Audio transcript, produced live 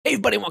Hey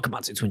everybody, welcome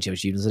back to Twin Cherry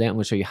Achievements. Today I'm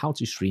going to show you how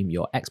to stream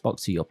your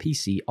Xbox to your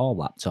PC or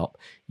laptop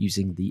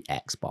using the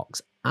Xbox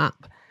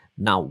app.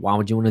 Now, why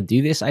would you want to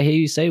do this? I hear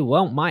you say,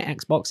 well, my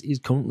Xbox is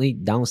currently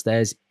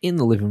downstairs in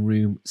the living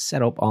room,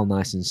 set up all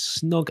nice and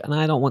snug, and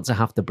I don't want to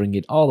have to bring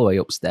it all the way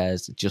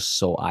upstairs just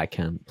so I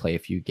can play a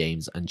few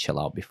games and chill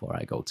out before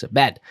I go to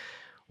bed.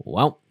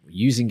 Well,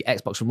 using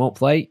Xbox Remote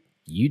Play,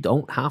 you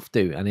don't have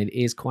to, and it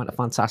is quite a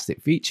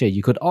fantastic feature.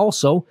 You could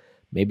also,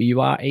 maybe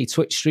you are a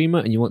Twitch streamer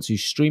and you want to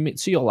stream it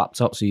to your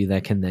laptop so you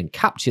can then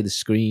capture the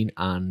screen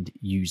and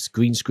use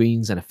green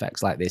screens and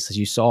effects like this. As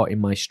you saw in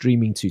my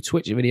streaming to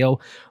Twitch video,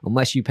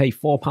 unless you pay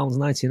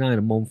 £4.99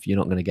 a month, you're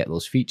not going to get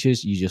those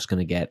features. You're just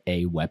going to get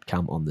a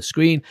webcam on the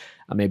screen,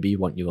 and maybe you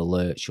want your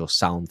alerts, your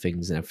sound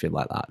things and everything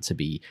like that to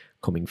be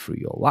coming through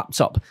your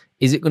laptop.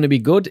 Is it going to be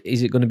good?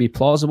 Is it going to be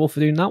plausible for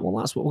doing that? Well,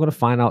 that's what we're going to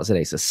find out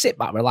today. So sit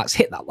back, relax,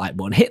 hit that like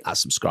button, hit that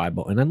subscribe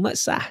button, and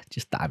let's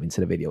just dive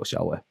into the video,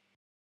 shall we?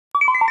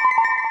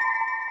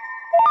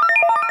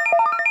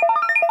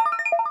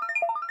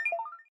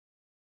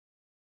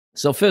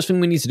 So first thing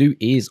we need to do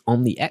is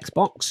on the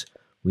Xbox,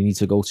 we need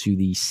to go to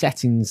the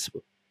settings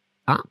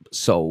app.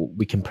 So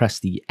we can press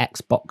the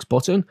Xbox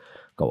button,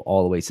 go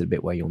all the way to the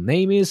bit where your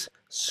name is,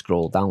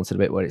 scroll down to the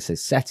bit where it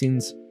says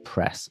settings,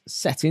 press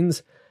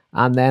settings.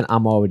 And then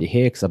I'm already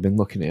here because I've been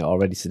looking at it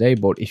already today.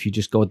 But if you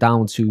just go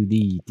down to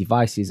the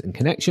devices and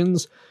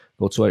connections,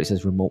 go to where it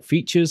says remote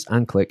features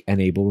and click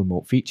enable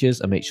remote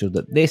features and make sure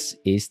that this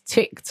is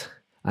ticked.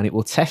 And it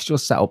will test your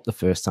setup the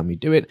first time you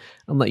do it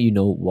and let you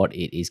know what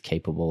it is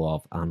capable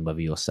of and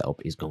whether your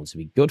setup is going to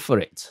be good for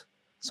it.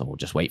 So we'll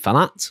just wait for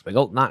that. There we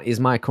go. That is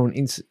my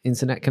current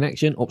internet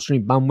connection.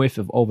 Upstream bandwidth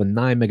of over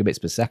 9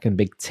 megabits per second.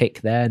 Big tick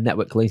there.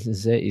 Network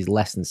latency is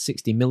less than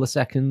 60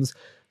 milliseconds.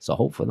 So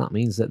hopefully that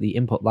means that the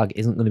input lag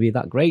isn't going to be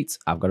that great.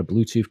 I've got a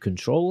Bluetooth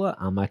controller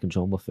and my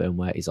controller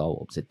firmware is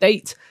all up to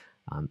date.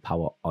 And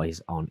power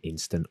is on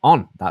instant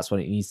on. That's what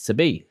it needs to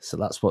be. So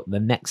that's what the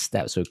next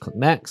step. So click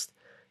next.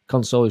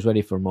 Console is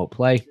ready for remote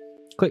play.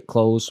 Click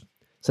close.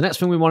 So next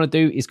thing we want to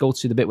do is go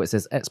to the bit where it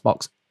says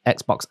Xbox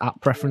app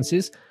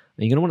preferences. And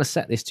you're going to want to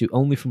set this to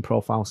only from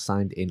profile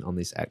signed in on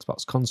this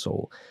Xbox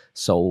console.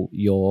 So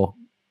you're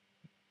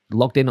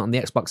logged in on the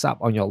Xbox app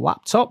on your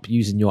laptop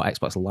using your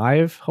Xbox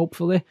Live,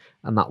 hopefully,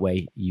 and that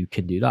way you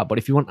can do that. But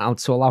if you want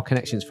to allow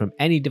connections from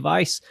any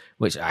device,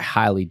 which I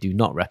highly do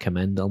not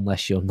recommend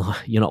unless you're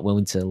not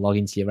willing to log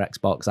into your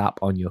Xbox app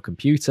on your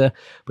computer,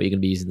 but you're going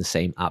to be using the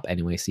same app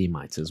anyway, so you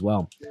might as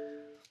well.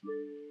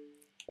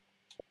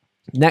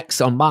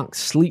 Next, on Mac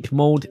sleep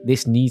mode,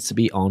 this needs to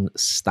be on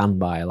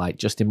standby. Like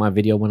just in my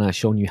video when I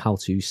shown you how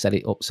to set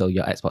it up so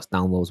your Xbox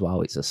downloads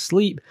while it's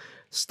asleep,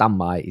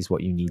 standby is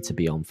what you need to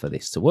be on for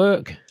this to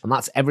work. And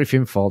that's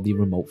everything for the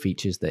remote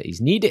features that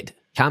is needed.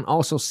 Can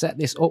also set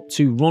this up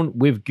to run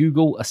with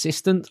Google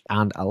Assistant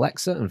and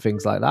Alexa and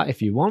things like that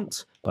if you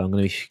want. But I'm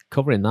going to be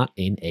covering that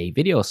in a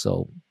video.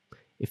 So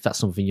if that's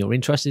something you're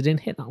interested in,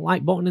 hit that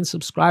like button and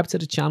subscribe to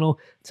the channel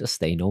to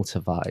stay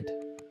notified.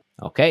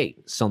 Okay,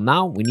 so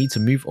now we need to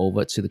move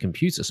over to the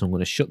computer. So I'm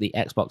going to shut the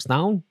Xbox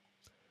down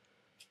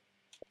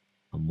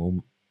and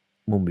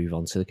we'll move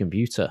on to the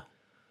computer.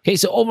 Okay,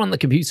 so over on the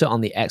computer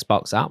on the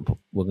Xbox app,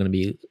 we're going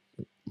to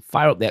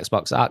fire up the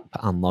Xbox app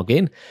and log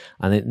in.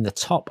 And then in the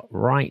top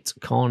right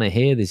corner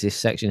here, there's this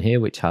section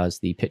here which has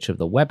the picture of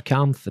the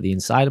webcam for the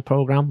Insider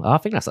program. I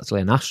think that's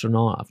actually an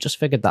astronaut. I've just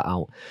figured that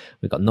out.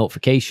 We've got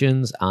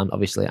notifications and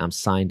obviously I'm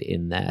signed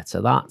in there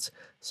to that.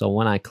 So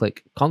when I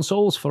click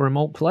consoles for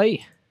remote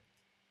play,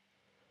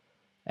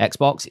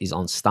 Xbox is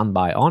on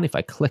standby on. If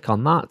I click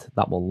on that,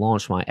 that will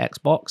launch my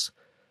Xbox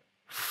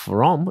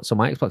so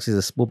my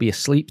Xbox will be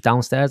asleep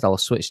downstairs. I'll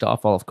have switched it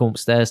off. I'll have come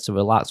upstairs to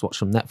relax, watch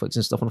some Netflix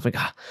and stuff. And I think,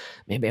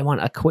 maybe I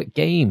want a quick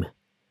game.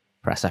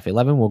 Press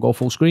F11, we'll go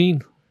full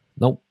screen.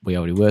 Nope, we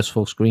already were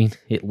full screen.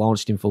 It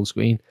launched in full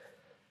screen.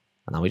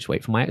 And now we just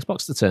wait for my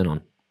Xbox to turn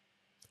on.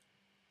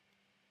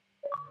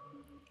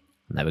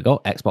 And there we go,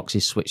 Xbox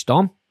is switched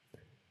on.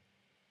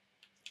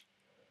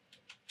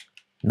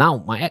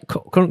 Now, my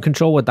current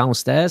controller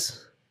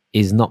downstairs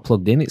is not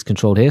plugged in. It's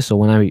controlled here. So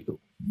when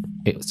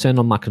it turn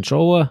on my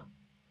controller.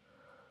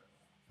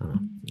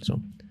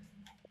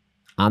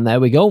 And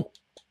there we go.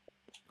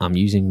 I'm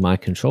using my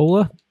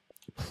controller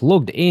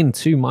plugged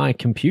into my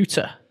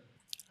computer.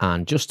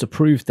 And just to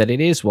prove that it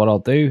is, what I'll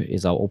do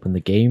is I'll open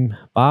the game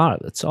bar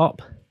at the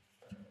top.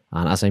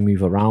 And as I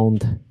move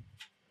around,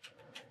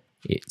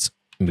 it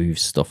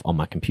moves stuff on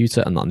my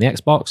computer and not on the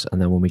Xbox.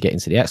 And then when we get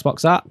into the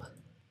Xbox app,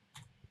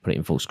 put it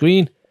in full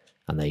screen,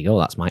 and there you go.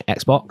 That's my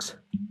Xbox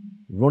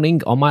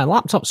running on my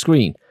laptop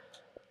screen.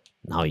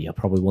 Now you're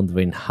probably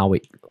wondering how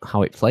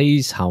it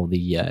plays, how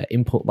the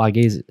input lag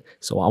is.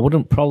 So I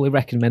wouldn't probably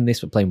recommend this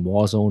for playing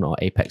Warzone or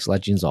Apex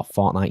Legends or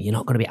Fortnite. You're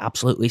not going to be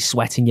absolutely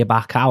sweating your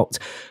back out.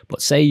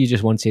 But say you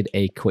just wanted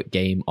a quick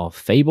game of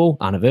Fable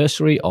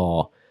Anniversary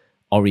or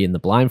Ori and the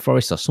Blind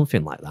Forest or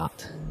something like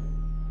that.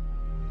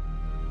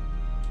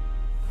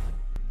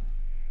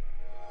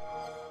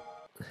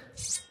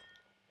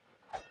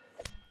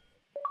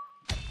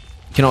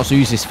 You can also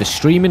use this for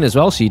streaming as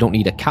well, so you don't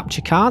need a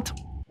capture card.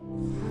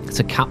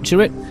 to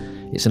capture it.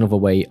 It's another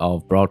way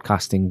of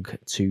broadcasting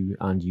to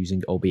and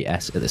using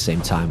OBS at the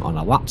same time on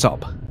a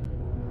laptop.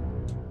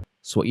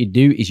 So what you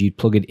do is you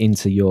plug it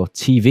into your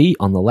TV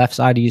on the left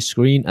side of your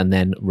screen and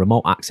then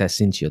remote access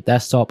into your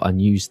desktop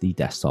and use the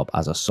desktop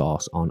as a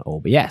source on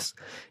OBS.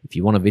 If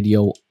you want a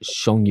video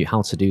showing you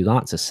how to do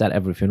that, to set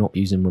everything up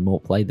using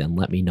Remote Play, then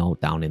let me know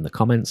down in the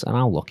comments and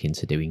I'll look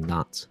into doing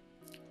that.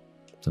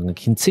 So I'm going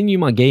to continue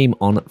my game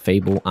on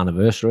Fable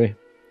Anniversary.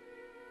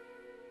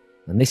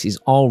 And this is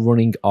all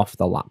running off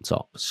the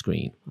laptop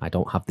screen. I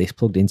don't have this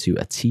plugged into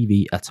a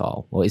TV at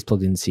all. Well, it's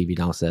plugged into the TV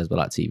downstairs, but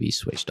that TV's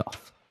switched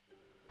off.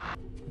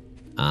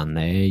 And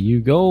there you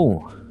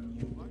go.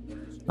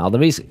 Now,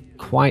 there is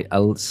quite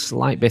a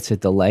slight bit of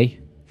delay.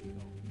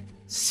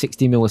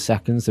 60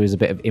 milliseconds. There is a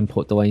bit of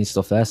input delay and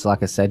stuff there. So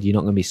like I said, you're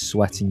not going to be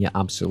sweating your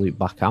absolute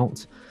back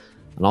out.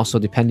 And also,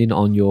 depending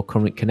on your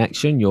current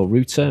connection, your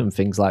router and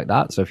things like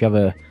that. So if you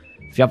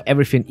have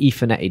everything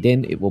Etherneted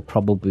in, it will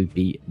probably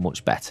be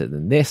much better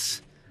than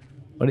this.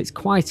 But it's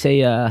quite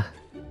a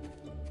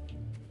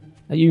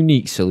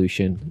unique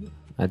solution,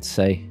 I'd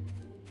say.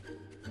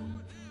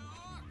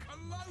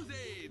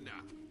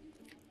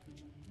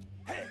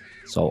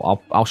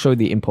 So I'll show you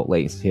the input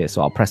latency here.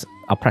 So I'll press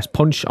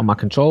punch on my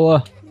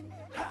controller.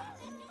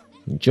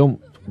 And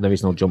jump. There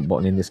is no jump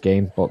button in this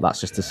game, but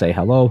that's just to say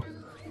hello.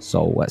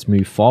 So let's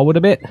move forward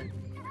a bit.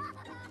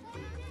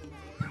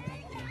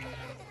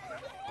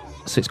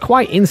 So it's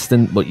quite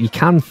instant, but you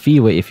can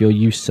feel it if you're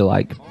used to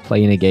like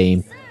playing a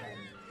game.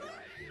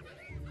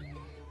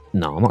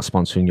 No, I'm not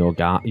sponsoring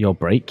your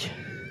break.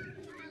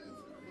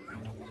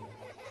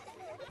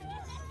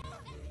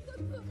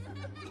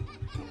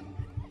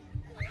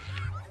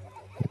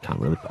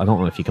 I don't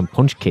know if you can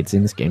punch kids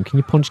in this game. Can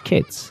you punch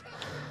kids?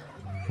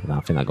 I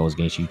think that goes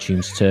against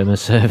YouTube's term of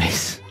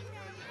service.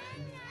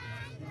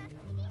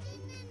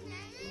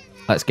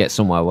 Let's get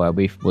somewhere where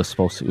we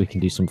can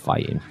do some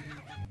fighting.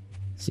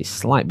 See,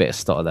 slight bit of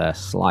stutter there,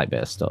 slight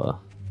bit of stutter.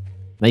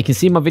 Now you can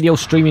see my video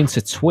streaming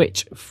to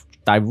Twitch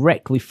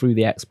directly through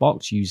the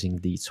Xbox using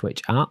the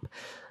Twitch app.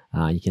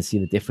 You can see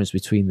the difference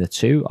between the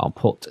two. I'll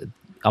put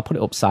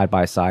it up side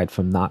by side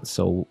from that,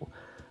 so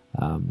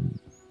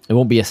it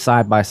won't be a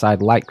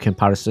side-by-side like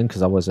comparison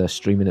because I was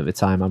streaming at the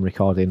time. I'm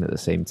recording at the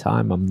same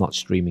time. I'm not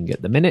streaming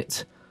at the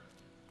minute.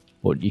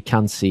 But you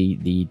can see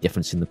the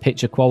difference in the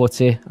picture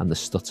quality and the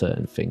stutter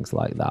and things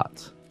like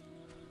that.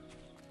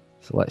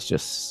 So let's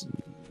just... a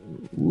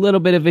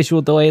little bit of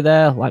visual delay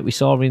there like we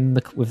saw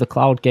with the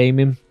cloud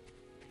gaming.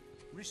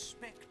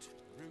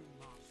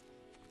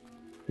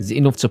 Is it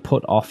enough to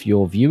put off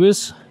your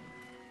viewers?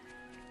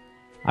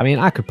 I mean,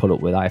 I could put up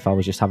with that if I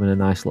was just having a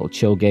nice little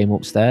chill game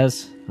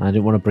upstairs and I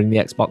didn't want to bring the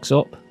Xbox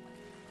up.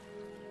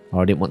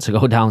 Or I didn't want to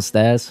go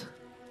downstairs.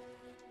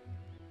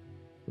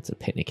 It's a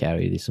picnic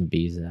area, there's some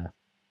bees there.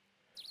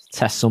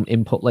 Test some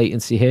input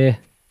latency here.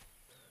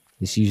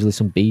 There's usually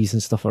some bees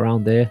and stuff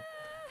around here.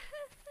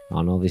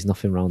 Oh no, there's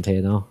nothing around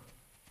here now.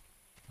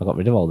 I got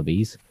rid of all the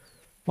bees.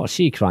 What's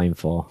she crying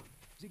for?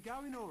 Is it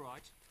going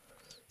alright?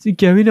 Is it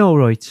going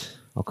alright?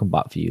 I'll come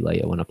back for you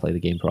later when I play the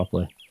game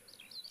properly.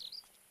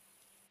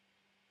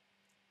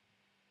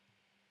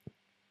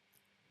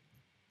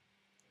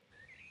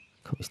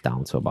 Cut this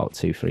down to about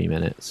 2-3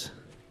 minutes.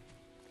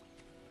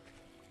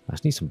 I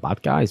just need some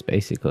bad guys,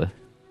 basically.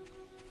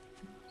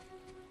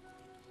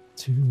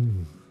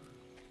 2.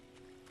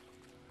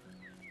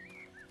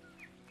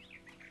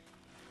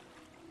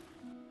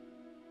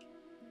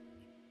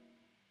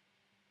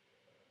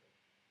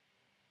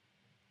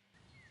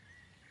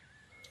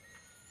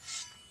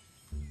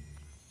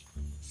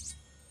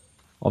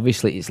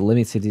 Obviously, it's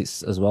limited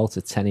as well to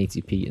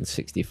 1080p and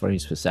 60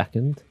 frames per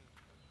second.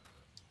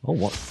 Oh,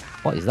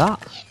 what is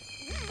that?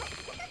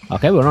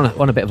 Okay, we're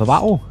on a bit of a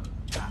battle.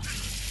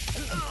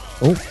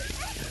 Oh.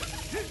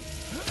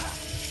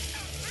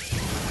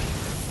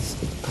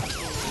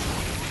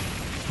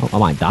 Oh, I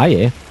might die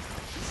here.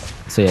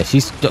 So yeah,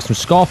 she's got some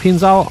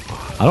scorpions out.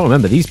 I don't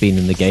remember these being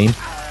in the game.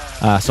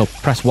 So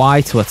press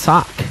Y to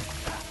attack.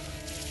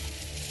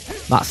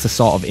 That's the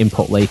sort of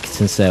input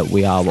latency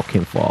we are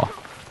looking for.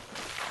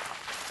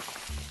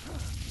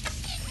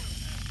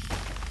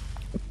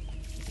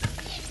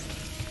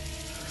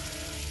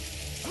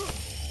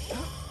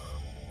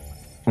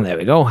 And there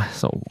we go.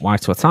 So Y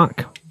to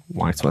attack,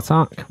 Y to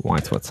attack, Y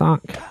to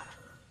attack.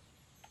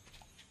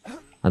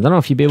 I don't know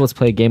if you'd be able to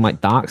play a game like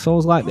Dark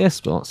Souls like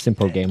this, but a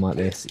simple game like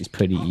this is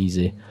pretty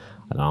easy.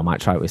 I don't know, I might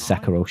try it with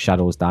Sekiro,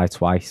 Shadows Die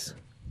Twice.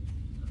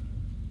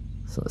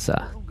 So let's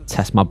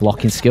test my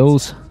blocking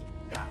skills.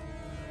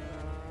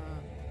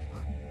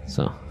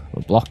 So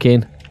we're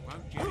blocking,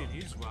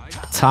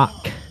 attack.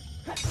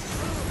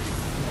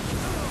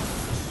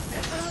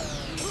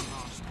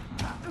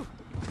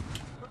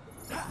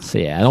 So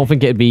yeah, I don't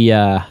think it'd be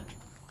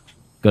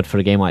good for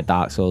a game like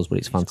Dark Souls, but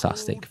it's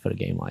fantastic for a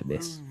game like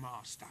this.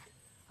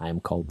 I am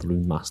called the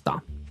Rune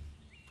Master.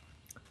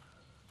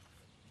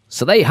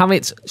 So there you have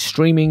it,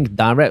 streaming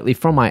directly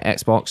from my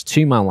Xbox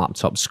to my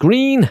laptop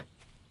screen.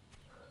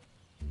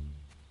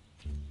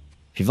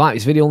 If you've liked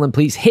this video, then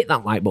please hit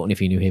that like button.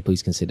 If you're new here,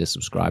 please consider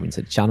subscribing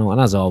to the channel. And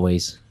as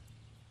always,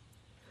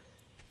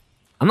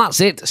 and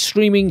that's it,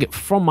 streaming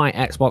from my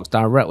Xbox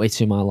directly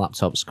to my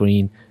laptop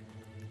screen.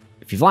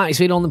 If you've liked this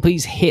video, then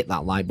please hit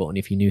that like button.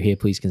 If you're new here,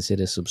 please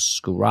consider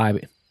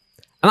subscribing.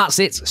 And that's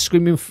it,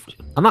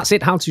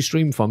 how to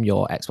stream from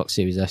your Xbox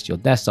Series S, your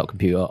desktop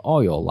computer,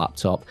 or your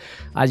laptop.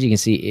 As you can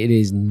see, it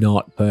is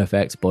not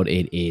perfect, but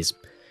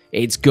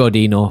it's good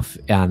enough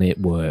and it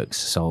works.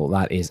 So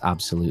that is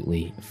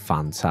absolutely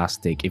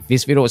fantastic. If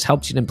this video has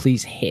helped you, then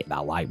please hit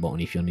that like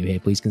button. If you're new here,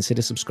 please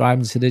consider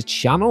subscribing to the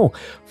channel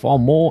for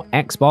more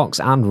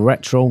Xbox and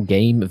retro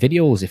game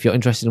videos. If you're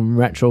interested in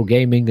retro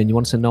gaming and you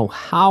want to know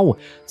how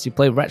to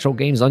play retro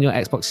games on your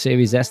Xbox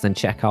Series S, then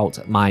check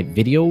out my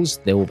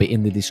videos. They will be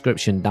in the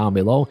description down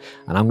below.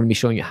 And I'm going to be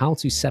showing you how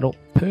to set up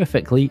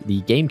perfectly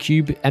the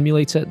GameCube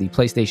emulator, the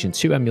PlayStation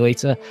 2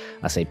 emulator.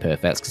 I say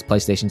perfect because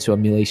PlayStation 2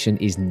 emulation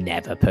is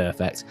never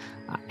perfect.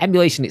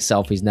 Emulation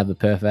itself is never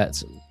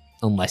perfect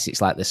unless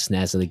it's like the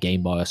SNES or the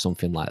Game Boy or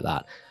something like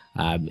that.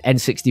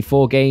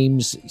 N64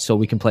 games, so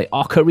we can play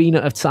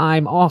Ocarina of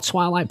Time or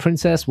Twilight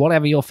Princess,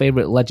 whatever your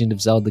favorite Legend of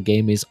Zelda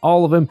game is,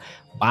 all of them,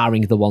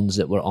 barring the ones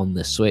that were on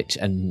the Switch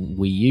and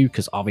Wii U,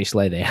 because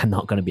obviously they are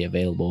not going to be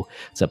available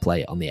to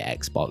play on the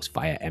Xbox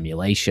via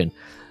emulation.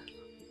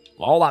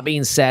 All that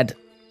being said,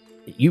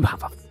 you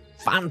have a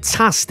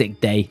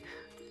fantastic day,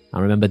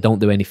 and remember, don't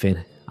do anything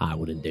I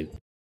wouldn't do.